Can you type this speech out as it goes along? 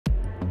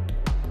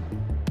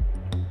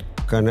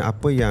kerana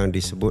apa yang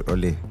disebut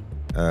oleh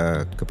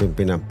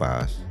kepimpinan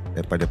PAS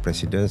daripada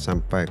Presiden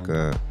sampai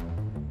ke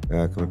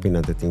kepimpinan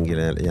tertinggi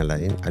yang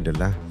lain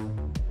adalah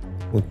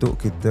untuk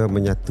kita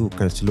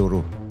menyatukan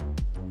seluruh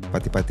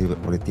parti-parti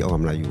politik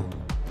orang Melayu.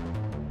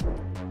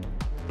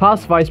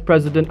 PAS Vice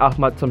President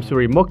Ahmad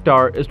Samsuri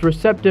Mokhtar is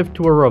receptive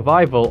to a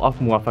revival of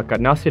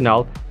Muafakat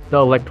Nasional, the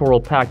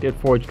electoral pact it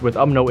forged with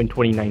UMNO in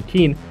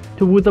 2019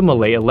 to woo the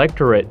Malay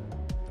electorate.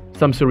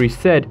 Samsuri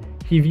said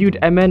he viewed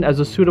MN as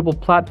a suitable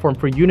platform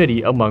for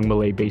unity among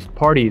Malay-based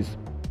parties.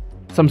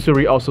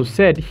 Samsuri also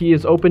said he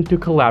is open to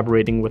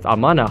collaborating with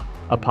Amanah,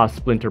 a PAS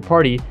splinter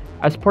party,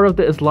 as part of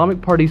the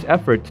Islamic Party's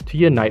efforts to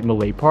unite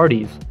Malay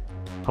parties.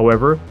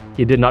 However,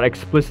 he did not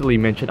explicitly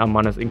mention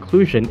Amanah's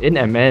inclusion in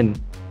MN.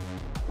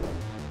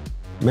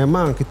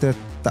 Memang kita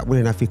tak boleh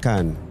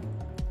nafikan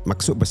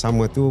maksud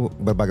bersama tu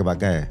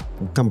berbagai-bagai.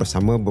 Bukan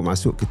bersama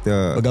bermaksud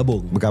kita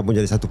bergabung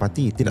jadi satu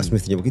parti. Tidak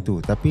semestinya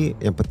begitu. Tapi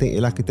yang penting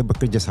ialah kita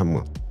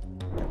bekerjasama.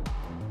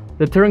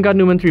 The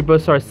Terengganu Menteri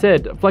Besar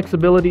said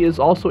flexibility is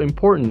also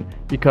important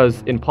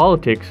because in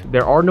politics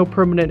there are no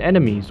permanent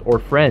enemies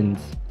or friends.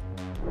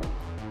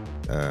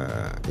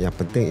 Yang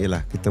penting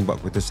ialah kita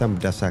buat keputusan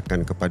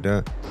berdasarkan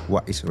kepada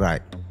what is right,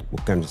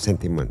 bukan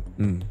sentiment.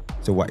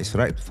 So what is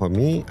right for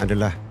me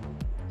adalah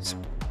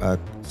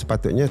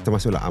sepatutnya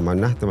termasuklah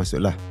Amanah,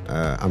 termasuklah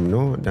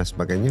UMNO dan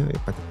sebagainya.